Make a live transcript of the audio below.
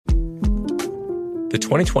The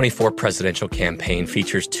 2024 presidential campaign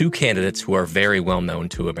features two candidates who are very well known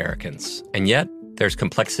to Americans. And yet, there's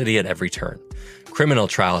complexity at every turn. Criminal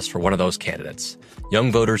trials for one of those candidates. Young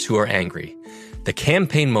voters who are angry. The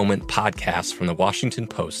Campaign Moment podcast from the Washington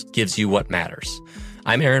Post gives you what matters.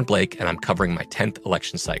 I'm Aaron Blake, and I'm covering my 10th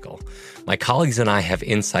election cycle. My colleagues and I have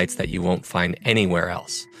insights that you won't find anywhere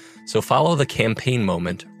else. So follow the Campaign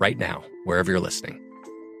Moment right now, wherever you're listening.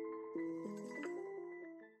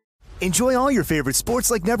 Enjoy all your favorite sports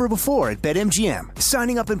like never before at BetMGM.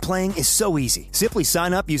 Signing up and playing is so easy. Simply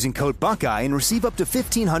sign up using code Buckeye and receive up to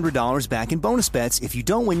 $1,500 back in bonus bets if you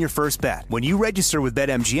don't win your first bet. When you register with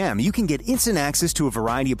BetMGM, you can get instant access to a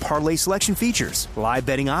variety of parlay selection features, live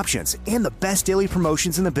betting options, and the best daily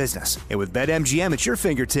promotions in the business. And with BetMGM at your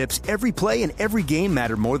fingertips, every play and every game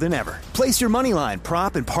matter more than ever. Place your moneyline,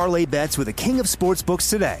 prop, and parlay bets with the king of sportsbooks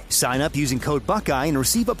today. Sign up using code Buckeye and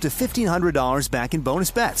receive up to $1,500 back in bonus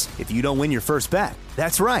bets if you don't win your first bet.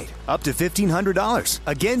 That's right, up to $1,500.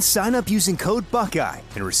 Again, sign up using code Buckeye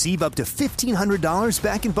and receive up to $1,500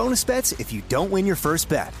 back in bonus bets if you don't win your first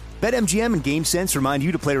bet. BetMGM and GameSense remind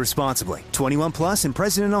you to play responsibly. 21 plus and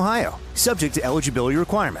present in Ohio. Subject to eligibility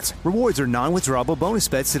requirements. Rewards are non-withdrawable bonus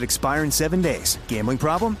bets that expire in 7 days. Gambling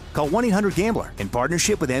problem? Call 1-800-GAMBLER in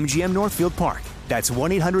partnership with MGM Northfield Park. That's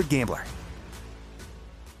 1-800-GAMBLER.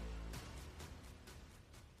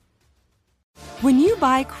 When you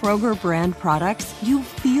buy Kroger brand products, you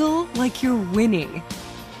feel like you're winning.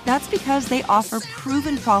 That's because they offer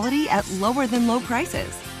proven quality at lower than low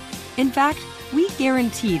prices. In fact, we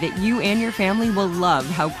guarantee that you and your family will love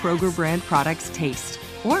how Kroger brand products taste,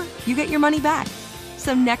 or you get your money back.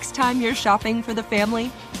 So next time you're shopping for the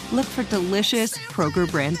family, look for delicious Kroger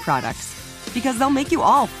brand products, because they'll make you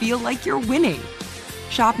all feel like you're winning.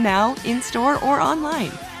 Shop now, in-store, or online.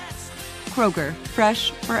 Kroger, fresh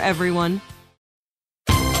for everyone.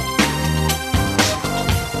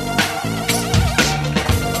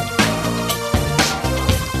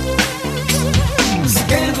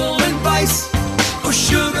 Scandal and vice, or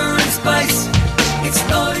sugar and spice. It's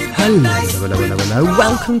naughty but Hello, nice. hello.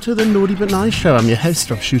 Welcome to the Naughty But Nice Show. I'm your host,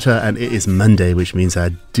 Rob Shooter, and it is Monday, which means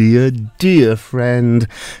our dear friend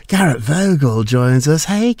Garrett Vogel joins us.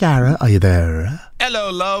 Hey, Garrett, are you there?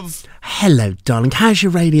 Hello, love. Hello, darling. How's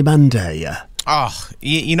your rainy Monday? Oh,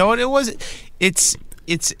 you know what it was? It's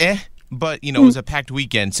but, you know, it was a packed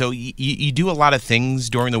weekend. So you do a lot of things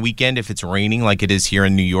during the weekend if it's raining like it is here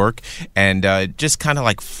in New York. And just kind of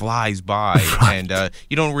like flies by. Right. And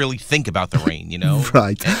you don't really think about the rain, you know?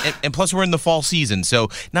 Right. And plus we're in the fall season. So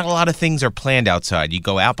not a lot of things are planned outside. You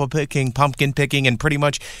go apple picking, pumpkin picking, and pretty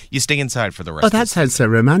much you stay inside for the rest of the that sounds so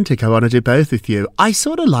romantic. I want to do both with you. I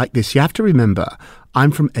sort of like this. You have to remember,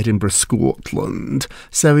 I'm from Edinburgh, Scotland.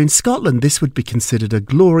 So in Scotland, this would be considered a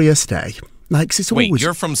glorious day. Like, it's Wait, always...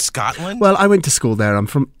 you're from Scotland? Well, I went to school there. I'm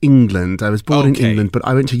from England. I was born in England, but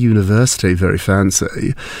I went to university. Very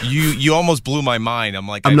fancy. You almost blew my mind. I'm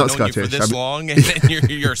like, I'm I've not known Scottish. you for this long, and then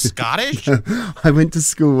you're Scottish? I went to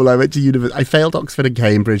school. I went to university. I failed Oxford and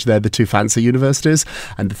Cambridge. They're the two fancy universities,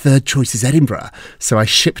 and the third choice is Edinburgh. So I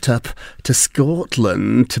shipped up to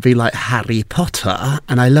Scotland to be like Harry Potter,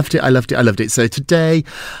 and I loved it. So today,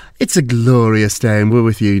 it's a glorious day, and we're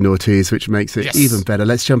with you, Naughties, which makes it even better.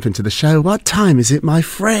 Let's jump into the show. What time is it, my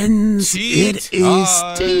friends? It is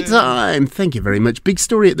tea time. Thank you very much. Big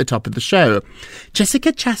story at the top of the show.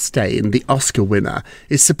 Jessica Chastain, the Oscar winner,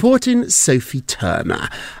 is supporting Sophie Turner,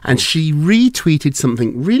 and she retweeted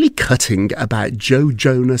something really cutting about Joe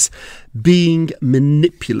Jonas being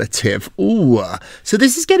manipulative. Ooh. So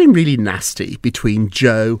this is getting really nasty between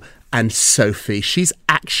Joe and Sophie. She's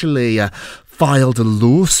actually filed a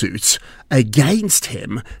lawsuit against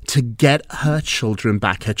him to get her children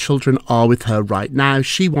back. Her children are with her right now.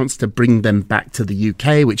 She wants to bring them back to the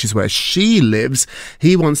UK, which is where she lives.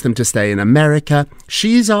 He wants them to stay in America.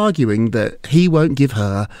 She's arguing that he won't give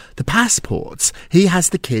her the passports. He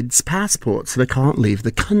has the kids' passports, so they can't leave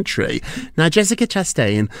the country. Now, Jessica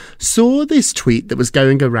Chastain saw this tweet that was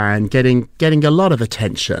going around, getting a lot of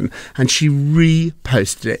attention, and she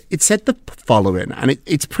reposted it. It said the following, and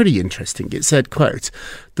it's pretty interesting. It said, quote,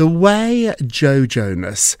 "The way Joe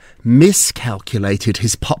Jonas miscalculated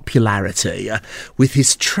his popularity with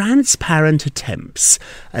his transparent attempts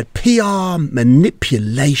at PR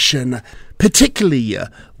manipulation, particularly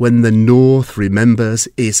when the North remembers,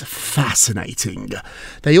 is fascinating."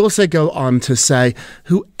 They also go on to say,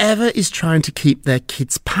 whoever is trying to keep their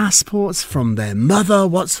kids' passports from their mother,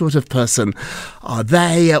 what sort of person are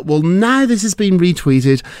they? Well, now this has been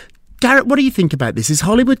retweeted. Garrett, what do you think about this? Is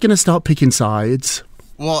Hollywood going to start picking sides?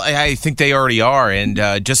 Well, I think they already are, and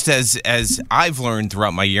just as I've learned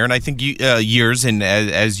throughout my year, and I think years, and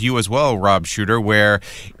as you as well, Rob Shooter, where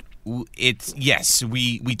it's yes,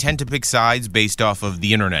 we tend to pick sides based off of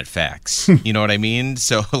the internet facts. You know what I mean?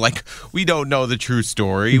 So like we don't know the true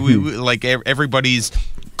story. We like everybody's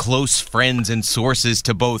close friends and sources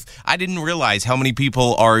to both. I didn't realize how many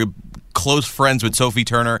people are close friends with Sophie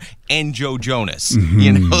Turner and Joe Jonas.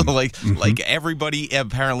 You know, like everybody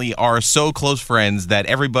apparently are so close friends that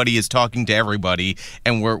everybody is talking to everybody,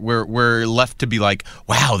 and we're left to be like,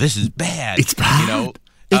 wow, this is bad. It's bad. You know,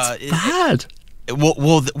 it's bad.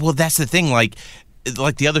 Well, that's the thing. Like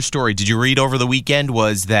the other story, did you read over the weekend?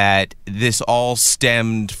 Was that this all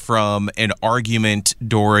stemmed from an argument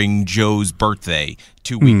during Joe's birthday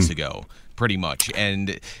 2 weeks ago? Pretty much,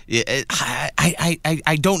 and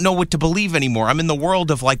I don't know what to believe anymore. I'm in the world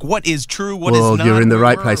of like what is true, what is not. Well, you're in the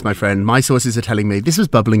right place, my friend. My sources are telling me this was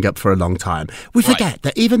bubbling up for a long time. We forget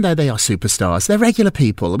that even though they are superstars, they're regular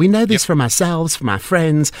people. We know this from ourselves, from our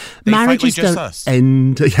friends. Marriages don't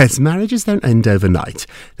end. Yes, marriages don't end overnight.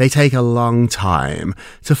 They take a long time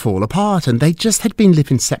to fall apart, and they just had been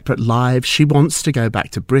living separate lives. She wants to go back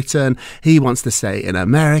to Britain. He wants to stay in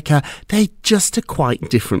America. They just are quite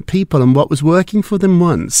different people, and what was working for them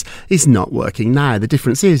once is not working now. The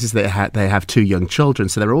difference is that they have two young children,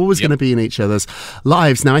 so they're always going to be in each other's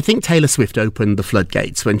lives. Now, I think Taylor Swift opened the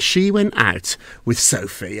floodgates when she went out with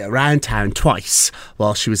Sophie around town twice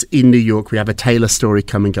while she was in New York. We have a Taylor story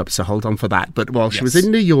coming up, so hold on for that. But while she was in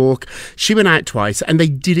New York, she went out twice, and they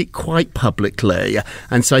did it quite publicly.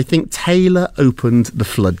 And so I think Taylor opened the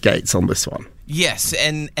floodgates on this one. Yes,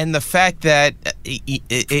 and the fact that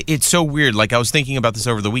it's so weird. Like I was thinking about this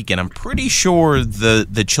over the weekend. I'm pretty sure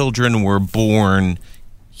the children were born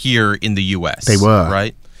here in the U.S. They were,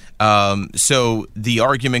 right. So the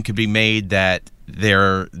argument could be made that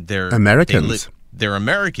they're Americans. They're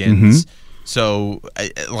Americans. So,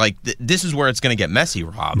 this is where it's going to get messy,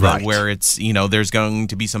 Rob. Right. Where it's, there's going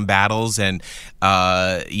to be some battles, and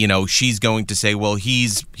she's going to say, well,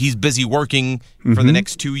 he's busy working for the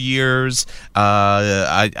next 2 years.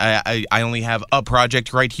 I only have a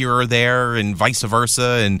project right here or there, and vice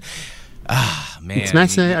versa, and. Man. It's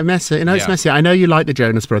messy. It's messy. I know you like the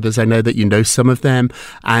Jonas Brothers. I know that you know some of them.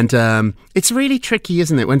 And it's really tricky,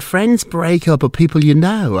 isn't it? When friends break up or people you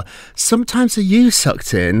know, sometimes are you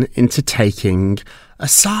sucked into taking a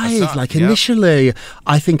side? Initially,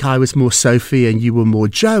 I think I was more Sophie and you were more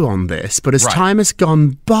Joe on this. But as time has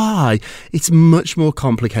gone by, it's much more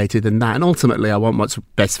complicated than that. And ultimately, I want what's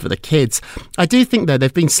best for the kids. I do think, though,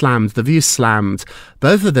 they've been slammed. The View's slammed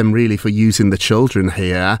both of them, really, for using the children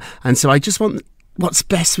here. And so I just want what's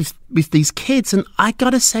best with these kids. And I got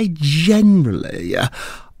to say, generally,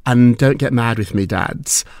 and don't get mad with me,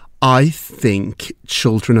 dads, I think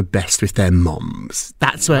children are best with their moms.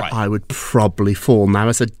 That's where I would probably fall. Now,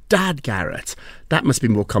 as a dad, Garrett, that must be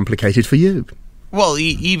more complicated for you. Well,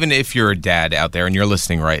 even if you're a dad out there and you're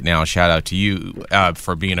listening right now, shout out to you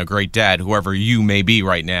for being a great dad, whoever you may be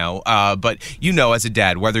right now. But as a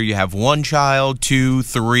dad, whether you have one child, 2,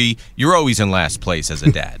 3, you're always in last place as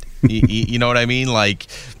a dad. You know what I mean? Like,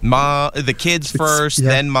 mom, the kids first,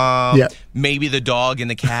 then mom, maybe the dog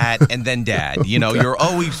and the cat, and then dad. You're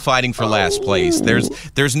always fighting for last place.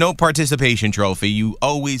 There's no participation trophy. You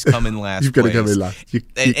always come in last place. You've got to come in last.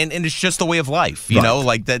 And it's just the way of life, you know?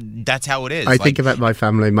 Like, that's how it is. I think about my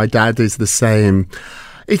family. My dad is the same.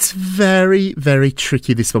 It's very, very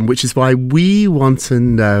tricky, this one, which is why we want to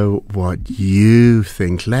know what you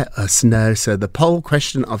think. Let us know. So the poll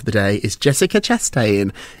question of the day is: Jessica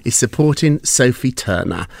Chastain is supporting Sophie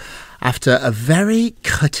Turner after a very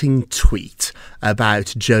cutting tweet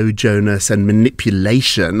about Joe Jonas and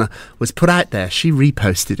manipulation was put out there. She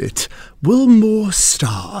reposted it. Will more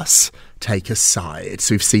stars take a side?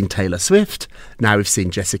 So we've seen Taylor Swift, now we've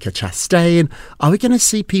seen Jessica Chastain. Are we going to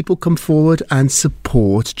see people come forward and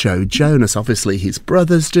support Joe Jonas? Obviously his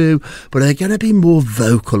brothers do, but they're going to be more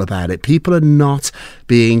vocal about it. People are not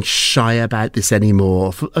being shy about this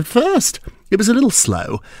anymore. At first, it was a little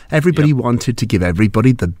slow. Everybody wanted to give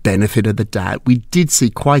everybody the benefit of the doubt. We did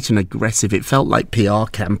see quite an aggressive, it felt like, PR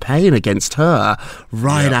campaign against her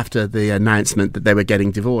right after the announcement that they were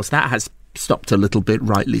getting divorced. That has stopped a little bit,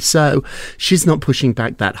 rightly so. She's not pushing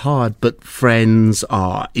back that hard, but friends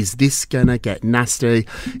are. Is this gonna get nasty?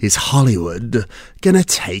 Is Hollywood gonna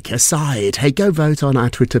take a side? Hey, go vote on our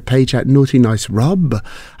Twitter page at Naughty Nice Rob.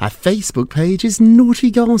 Our Facebook page is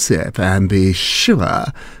Naughty Gossip, and be sure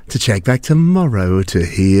to check back tomorrow to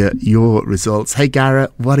hear your results. Hey,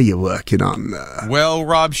 Garrett, what are you working on? Well,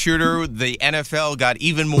 Rob Shooter, the NFL got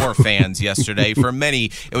even more fans yesterday. For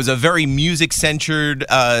many, it was a very music-centered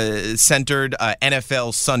centered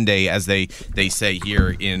NFL Sunday, as they say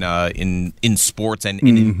here in sports and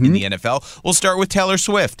in the NFL. We'll start with Taylor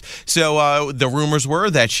Swift. So the rumors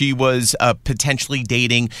were that she was potentially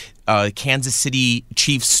dating Kansas City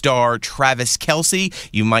Chiefs star Travis Kelce.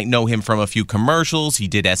 You might know him from a few commercials. He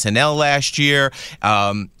did SNL last year.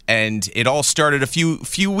 And it all started a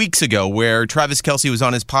few weeks ago where Travis Kelce was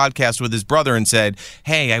on his podcast with his brother and said,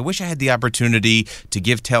 hey, I wish I had the opportunity to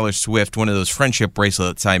give Taylor Swift one of those friendship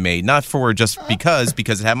bracelets I made. Not for just because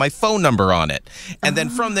it had my phone number on it. And then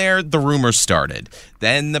from there, the rumors started.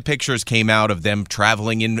 Then the pictures came out of them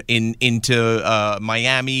traveling into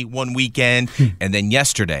Miami one weekend. And then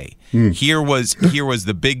yesterday, here was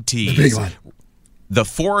the big tease. The big one. The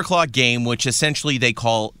 4:00 game, which essentially they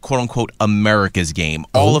call, quote unquote, America's game.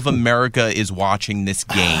 All of America is watching this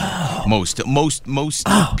game. Most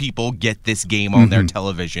people get this game on their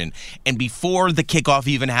television. And before the kickoff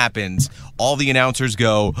even happens, all the announcers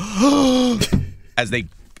go,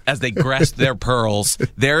 as they grasp their pearls,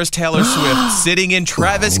 there's Taylor Swift sitting in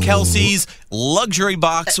Travis Kelce's luxury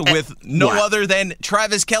box with no other than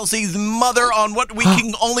Travis Kelce's mother on what we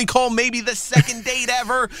can only call maybe the second date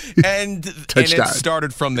ever. And it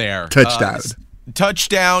started from there.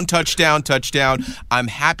 Touchdown. I'm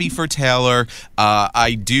happy for Taylor.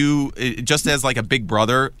 I do, just as like a big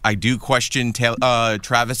brother, I do question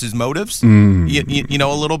Travis's motives, you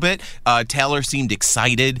know, a little bit. Taylor seemed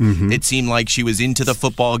excited. It seemed like she was into the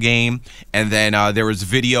football game. And then there was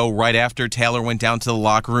video right after Taylor went down to the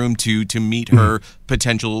locker room to meet her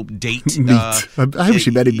potential date. I hope she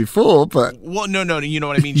met him before, but... Well, no, you know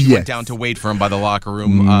what I mean? She went down to wait for him by the locker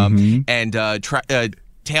room.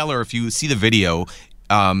 Taylor, if you see the video,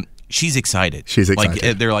 she's excited. Like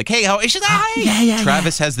they're like, "Hey, how is she?" Yeah.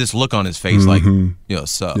 Travis has this look on his face, like,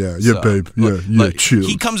 sup? Yeah, sup? babe. Like, chill.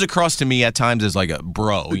 He comes across to me at times as like a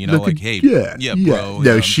bro, you know, like, hey, bro.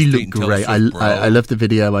 No, she looked great. I love the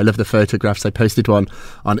video. I love the photographs. I posted one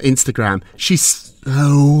on Instagram. She's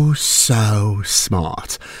so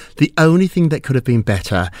smart. The only thing that could have been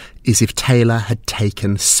better is if Taylor had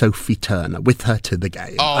taken Sophie Turner with her to the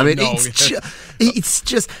game. It's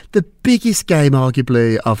just the biggest game,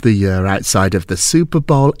 arguably, of the year outside of the Super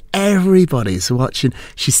Bowl. Everybody's watching.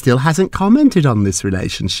 She still hasn't commented on this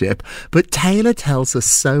relationship, but Taylor tells us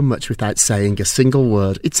so much without saying a single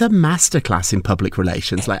word. It's a masterclass in public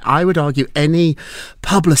relations. Like, I would argue any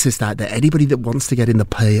publicist out there, anybody that wants to get in the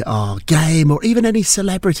PR game, or even any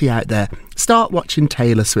celebrity out there, start watching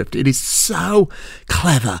Taylor Swift. It is so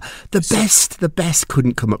clever. The best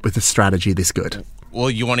couldn't come up with a strategy this good. Well,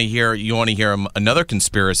 you want to hear another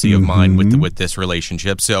conspiracy of mine with this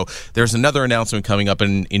relationship. So there's another announcement coming up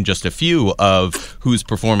in just a few of who's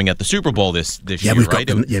performing at the Super Bowl this year,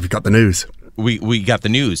 right? We've got the news. We got the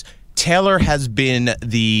news. Taylor has been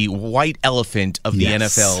the white elephant of the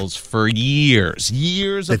NFLs for years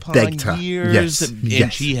upon years.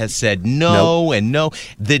 And she has said no and no.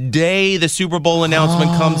 The day the Super Bowl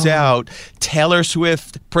announcement comes out, Taylor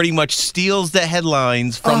Swift pretty much steals the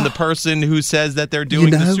headlines from the person who says that they're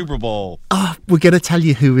doing the Super Bowl. We're going to tell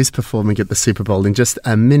you who is performing at the Super Bowl in just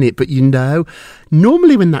a minute. But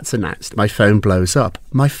normally when that's announced, my phone blows up.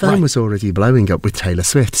 My phone was already blowing up with Taylor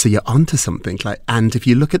Swift. So you're onto something. And if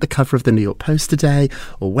you look at the cover of the New York Post today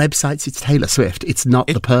or websites, it's Taylor Swift. It's not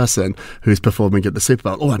the person who's performing at the Super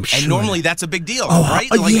Bowl. Oh, I'm sure. And normally that's a big deal, right?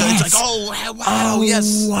 Yes. It's like, wow,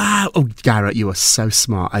 yes. Wow. Oh, Garrett, you are so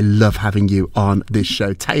smart. I love having you on this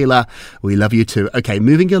show. Taylor, we love you too. Okay,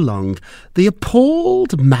 moving along. The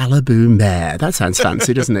appalled Malibu mayor. That sounds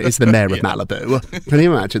fancy, doesn't it? It's the mayor of Malibu. Can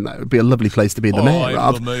you imagine that? It would be a lovely place to be the mayor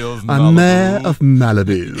of. The mayor of A Malibu. mayor of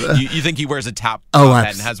Malibu. You think he wears a top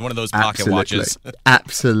hat and has one of those pocket watches?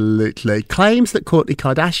 Absolutely. Claims that Kourtney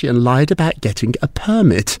Kardashian lied about getting a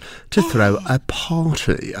permit to throw a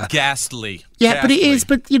party. Ghastly. Yeah, but it is.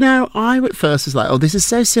 But, I at first was like, oh, this is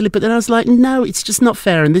so silly. But then I was like, no, it's just not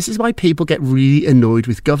fair. And this is why people get really annoyed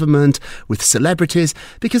with government, with celebrities,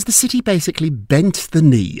 because the city basically bent the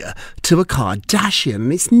knee to a Kardashian.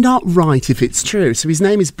 And it's not right if it's true. So his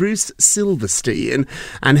name is Bruce Silverstein,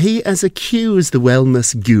 and he has accused the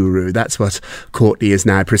wellness guru, that's what Kourtney is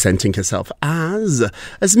now presenting herself as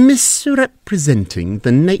misrepresenting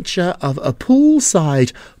the nature of a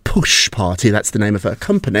poolside push party, that's the name of her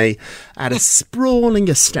company, at a sprawling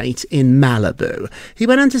estate in Malibu. He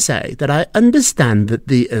went on to say that I understand that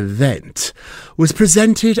the event was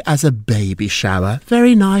presented as a baby shower.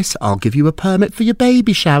 Very nice, I'll give you a permit for your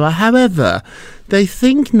baby shower. However, they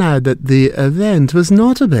think now that the event was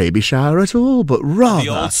not a baby shower at all, but rather... The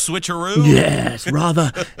old switcheroo? Yes,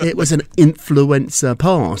 rather it was an influencer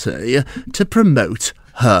party to promote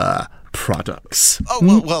her products.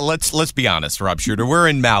 Oh, well, let's be honest, Rob Shooter. We're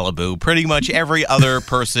in Malibu. Pretty much every other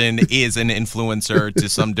person is an influencer to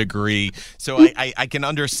some degree. So I can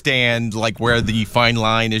understand like where the fine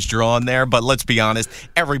line is drawn there. But let's be honest,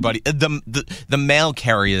 everybody, the mail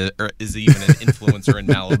carrier is even an influencer in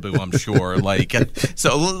Malibu, I'm sure. Like,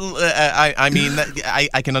 so I mean,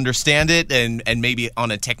 I can understand it and maybe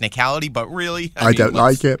on a technicality, but really, I don't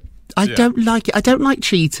like it. I don't like it. I don't like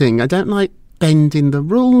cheating. I don't like bending the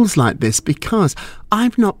rules like this because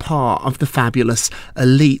I'm not part of the fabulous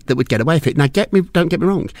elite that would get away with it. Now, don't get me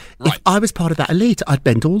wrong. Right. If I was part of that elite, I'd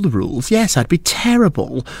bend all the rules. Yes, I'd be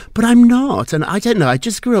terrible, but I'm not. And I don't know. I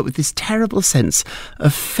just grew up with this terrible sense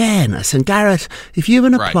of fairness. And Garrett, if you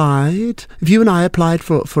and I applied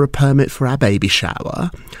for a permit for our baby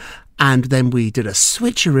shower, and then we did a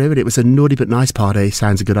switcheroo, and it was a naughty but nice party,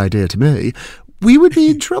 sounds a good idea to me, we would be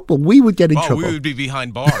in trouble. We would get in trouble. We would be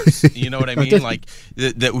behind bars. You know what I mean? Like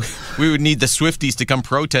that, we would need the Swifties to come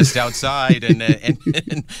protest outside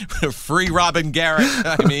and free Robin Garrett.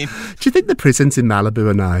 I mean, do you think the prisons in Malibu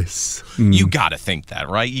are nice? You got to think that,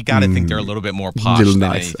 right? You got to think they're a little bit more posh than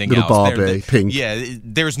anything little else. Barbie, pink. Yeah,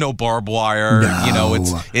 there's no barbed wire. No. You know,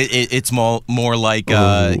 it's more like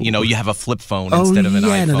you know, you have a flip phone instead of an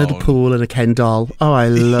iPhone. And a little pool and a Ken doll. Oh, I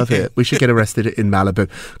love it. We should get arrested in Malibu.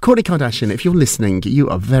 Kourtney Kardashian, if you're listening, you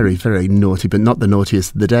are very, very naughty, but not the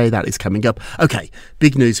naughtiest of the day. That is coming up. Okay,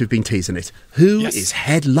 big news. We've been teasing it. Who is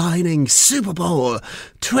headlining Super Bowl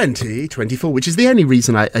 2024? Which is the only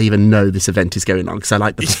reason I even know this event is going on, because I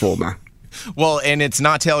like the performer. Well, and it's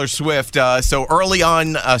not Taylor Swift. So early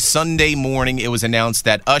on Sunday morning, it was announced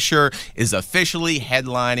that Usher is officially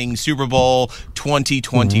headlining Super Bowl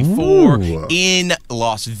 2024 in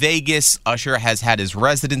Las Vegas. Usher has had his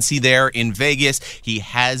residency there in Vegas. He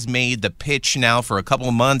has made the pitch now for a couple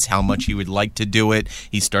of months how much he would like to do it.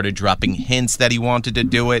 He started dropping hints that he wanted to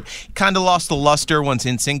do it. Kind of lost the luster once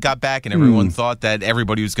NSYNC got back and everyone thought that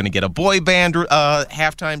everybody was going to get a boy band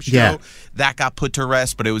halftime show. Yeah. That got put to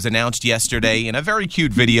rest, but it was announced yesterday in a very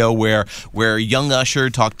cute video where young Usher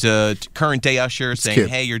talked to current day Usher saying,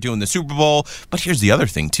 hey, you're doing the Super Bowl. But here's the other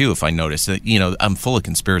thing, too, if I notice. You know, I'm full of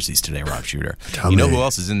conspiracies today, Rob Shooter. Tell me. Who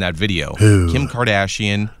else is in that video? Who? Kim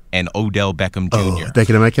Kardashian and Odell Beckham Jr. They're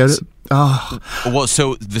going to make it? Well,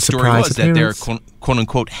 so the story was that they're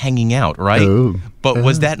quote-unquote hanging out, right? But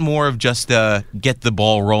was that more of just get the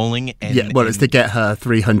ball rolling? It's to get her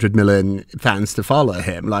 300 million fans to follow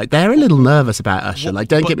him. Like, they're a little nervous about Usher.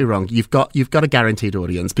 Don't get me wrong. You've got a guaranteed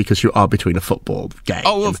audience because you are between a football game.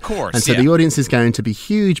 Oh, of course. And so the audience is going to be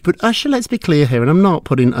huge. But Usher, let's be clear here, and I'm not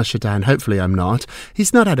putting Usher down. Hopefully I'm not.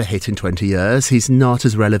 He's not had a hit in 20 years. He's not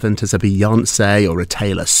as relevant as a Beyonce or a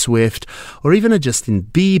Taylor Swift or even a Justin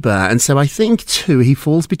Bieber. And so I think, too, he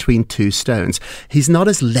falls between two stones. He's not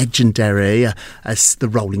as legendary as the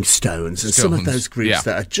Rolling Stones and some of those groups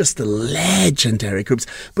that are just the legendary groups,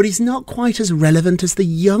 but he's not quite as relevant as the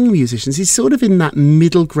young musicians. He's sort of in that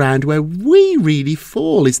middle ground where we really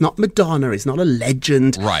fall. He's not Madonna, he's not a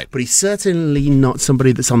legend, right? But he's certainly not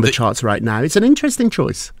somebody that's on the charts right now. It's an interesting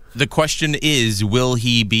choice. The question is, will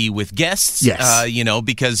he be with guests? Yes.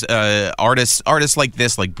 Because artists like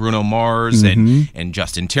this, like Bruno Mars and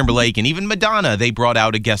Justin Timberlake and even Madonna, they brought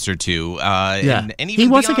out a guest or two. And even he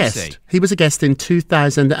was Beyonce. a guest. He was a guest in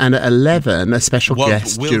 2011, a special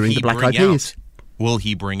guest during the Black Eyed Peas. Will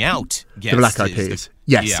he bring out guests? The Black Eyed Peas.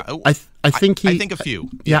 Yes. Yeah. I think a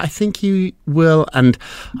few. Yeah, I think he will, and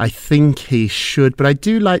I think he should. But I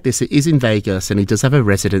do like this. It is in Vegas, and he does have a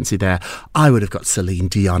residency there. I would have got Celine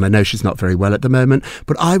Dion. I know she's not very well at the moment,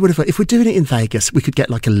 but I would have. If we're doing it in Vegas, we could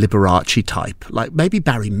get like a Liberace type, like maybe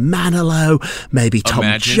Barry Manilow, maybe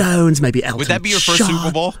Tom Jones, maybe Elton John. Would that be your first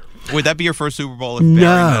Super Bowl? Would that be your first Super Bowl if Barry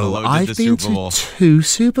Manilow did the Super Bowl? I've been to 2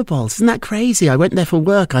 Super Bowls. Isn't that crazy? I went there for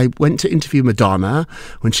work. I went to interview Madonna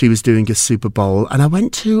when she was doing a Super Bowl, and I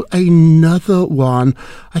went to another one.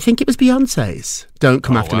 I think it was Beyonce's. Don't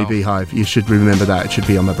come after me, Beehive. You should remember that. It should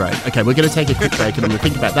be on my brain. Okay, we're going to take a quick break, and I'm going to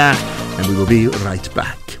think about that, and we will be right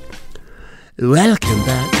back. Welcome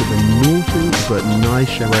back to the Naughty But Nice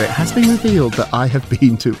show, where it has been revealed that I have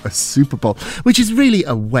been to a Super Bowl, which is really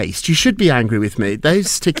a waste. You should be angry with me.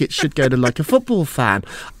 Those tickets should go to like a football fan.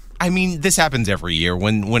 I mean, this happens every year.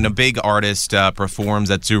 When a big artist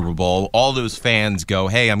performs at Super Bowl, all those fans go,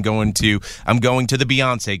 "Hey, I'm going to the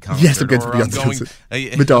Beyonce concert." Yes, I'm going to the Beyonce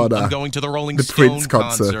concert. Madonna. I'm going to the Rolling the Stone Prince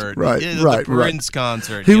concert. Right. The Prince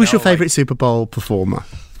concert. Who was your favorite Super Bowl performer?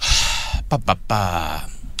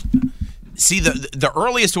 See, the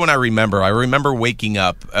earliest one I remember waking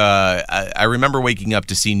up. I remember waking up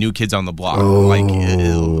to see New Kids on the Block.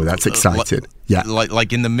 Oh, that's exciting. Yeah,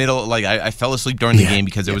 like in the middle. Like I fell asleep during the game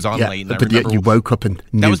because it was on late. And but you woke up and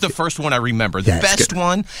that was the first one I remember. The best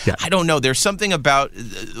one. Yeah. I don't know. There's something about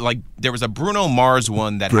like there was a Bruno Mars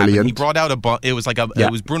one that happened. He brought out it was like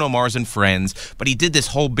it was Bruno Mars and Friends, but he did this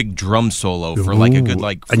whole big drum solo for like a good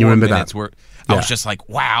 4 minutes. Where I was just like,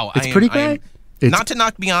 wow, it's pretty great. Not to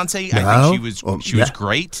knock Beyonce, I think she was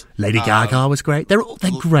great. Lady Gaga was great. They're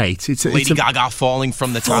great. Lady Gaga falling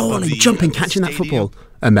from the top of the jumping, catching that stadium. football.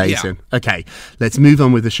 Amazing. Yeah. Okay, let's move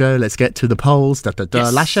on with the show. Let's get to the polls.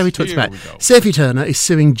 Yes, last show we talked about Sophie Turner is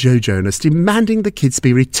suing Joe Jonas, demanding the kids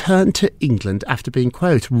be returned to England after being,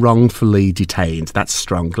 quote, wrongfully detained. That's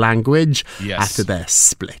strong language. Yes. After their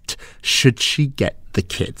split. Should she get the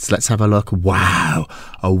kids? Let's have a look. Wow.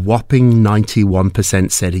 A whopping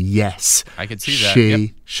 91% said yes. I could see that.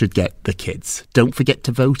 She should get the kids. Don't forget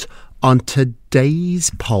to vote on today's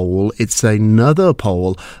poll. It's another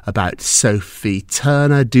poll about Sophie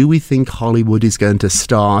Turner. Do we think Hollywood is going to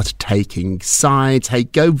start taking sides? Hey,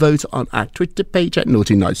 go vote on our Twitter page at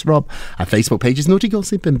Naughty Nice Rob. Our Facebook page is Naughty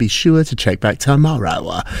Gossip, and be sure to check back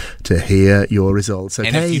tomorrow to hear your results. Okay?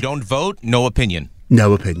 And if you don't vote, no opinion.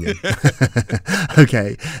 No opinion.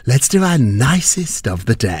 Okay, let's do our nicest of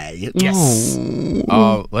the day. Yes.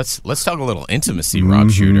 Let's talk a little intimacy, Rob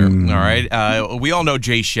Shooter. All right. We all know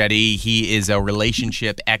Jay Shetty. He is a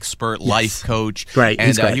relationship expert, life coach. Great. And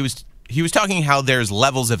he's great. he was talking how there's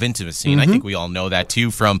levels of intimacy, and I think we all know that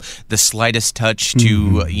too, from the slightest touch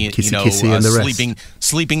to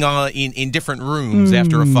sleeping in different rooms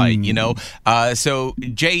after a fight. So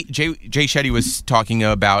Jay Shetty was talking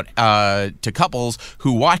about to couples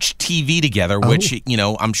who watch TV together, which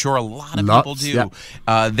I'm sure a lot of people do.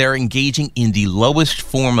 Yeah. They're engaging in the lowest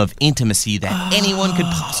form of intimacy that anyone could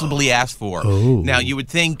possibly ask for. Now you would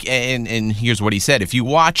think, and here's what he said: if you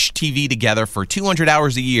watch TV together for 200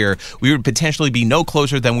 hours a year, we would potentially be no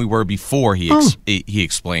closer than we were before, he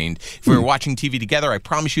explained. If we were watching TV together, I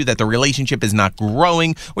promise you that the relationship is not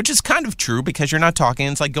growing, which is kind of true because you're not talking.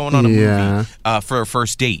 It's like going on a movie for a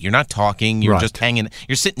first date. You're not talking. You're just hanging.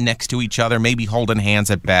 You're sitting next to each other, maybe holding hands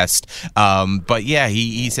at best. But yeah,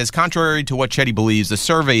 he says, contrary to what Shetty believes, the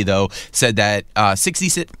survey, though, said that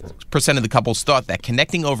 66% of the couples thought that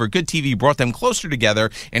connecting over good TV brought them closer together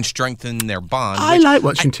and strengthened their bond. I like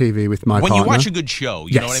watching TV with my partner. When you watch a good show,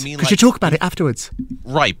 you know what I mean? Because you talk about it afterwards.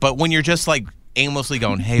 Right, but when you're just like aimlessly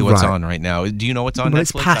going, hey, what's on right now? Do you know what's on Netflix?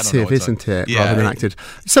 It's passive, isn't it? Yeah. Rather than acted.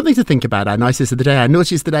 Something to think about. Our nicest of the day, our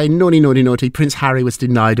naughtiest of the day, naughty. Prince Harry was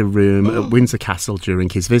denied a room at Windsor Castle during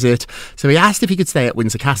his visit. So he asked if he could stay at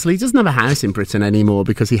Windsor Castle. He doesn't have a house in Britain anymore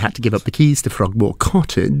because he had to give up the keys to Frogmore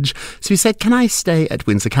Cottage. So he said, can I stay at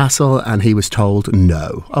Windsor Castle? And he was told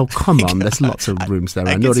no. Oh, come on. There's lots of rooms there.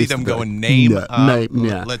 I can see them going, name.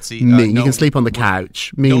 Let's see. You can sleep on the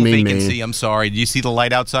couch. No vacancy. I'm sorry. Do you see the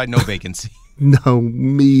light outside? No vacancy. No,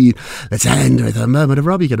 me. Let's end with a moment of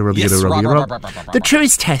Rob. You get a Rob, you get a Rob, you get a Rob. The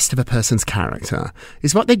truest test of a person's character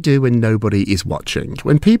is what they do when nobody is watching.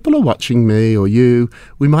 When people are watching me or you,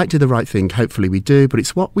 we might do the right thing. Hopefully we do, but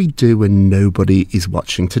it's what we do when nobody is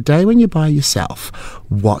watching. Today, when you're by yourself,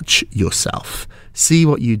 watch yourself. See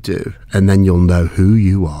what you do, and then you'll know who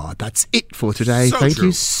you are. That's it for today. Thank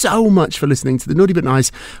you so much for listening to the Naughty But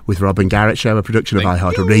Nice with Rob and Garrett show, a production of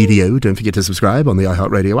iHeartRadio. Don't forget to subscribe on the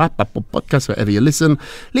iHeartRadio app, Apple Podcasts, wherever you listen.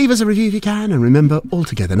 Leave us a review if you can, and remember, all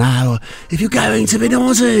together now, if you're going to be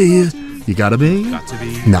naughty, you gotta be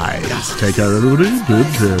nice. Take care, everybody.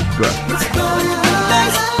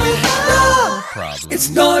 It's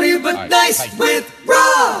Naughty But Nice with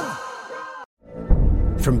Rob.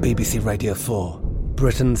 From BBC Radio 4,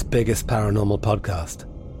 Britain's biggest paranormal podcast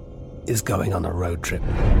is going on a road trip.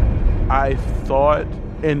 I thought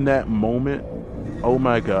in that moment, oh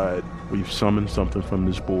my God, we've summoned something from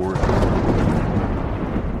this board.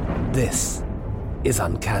 This is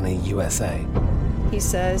Uncanny USA. He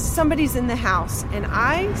says, somebody's in the house, and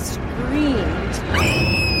I screamed.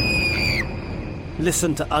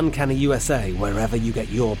 Listen to Uncanny USA wherever you get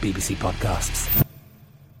your BBC podcasts,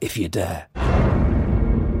 if you dare.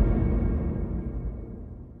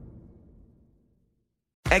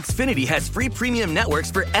 Xfinity has free premium networks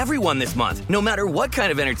for everyone this month, no matter what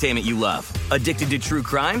kind of entertainment you love. Addicted to true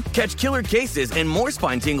crime? Catch killer cases and more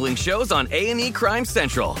spine-tingling shows on A&E Crime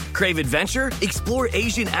Central. Crave adventure? Explore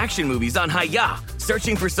Asian action movies on Hi-YAH.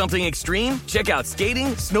 Searching for something extreme? Check out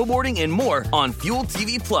skating, snowboarding, and more on Fuel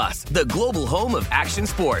TV Plus, the global home of action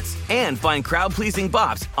sports. And find crowd-pleasing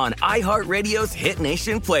bops on iHeartRadio's Hit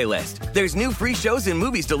Nation playlist. There's new free shows and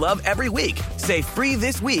movies to love every week. Say free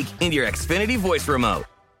this week in your Xfinity voice remote.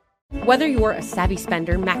 Whether you're a savvy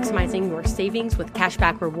spender maximizing your savings with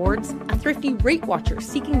cashback rewards, a thrifty rate watcher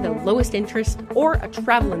seeking the lowest interest, or a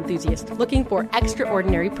travel enthusiast looking for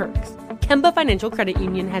extraordinary perks, Kemba Financial Credit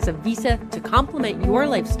Union has a visa to complement your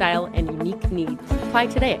lifestyle and unique needs. Apply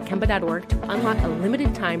today at Kemba.org to unlock a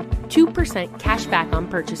limited time 2% cash back on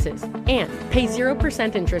purchases and pay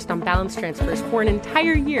 0% interest on balance transfers for an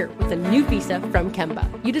entire year with a new visa from Kemba.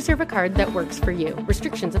 You deserve a card that works for you.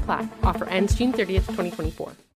 Restrictions apply. Offer ends June 30th, 2024.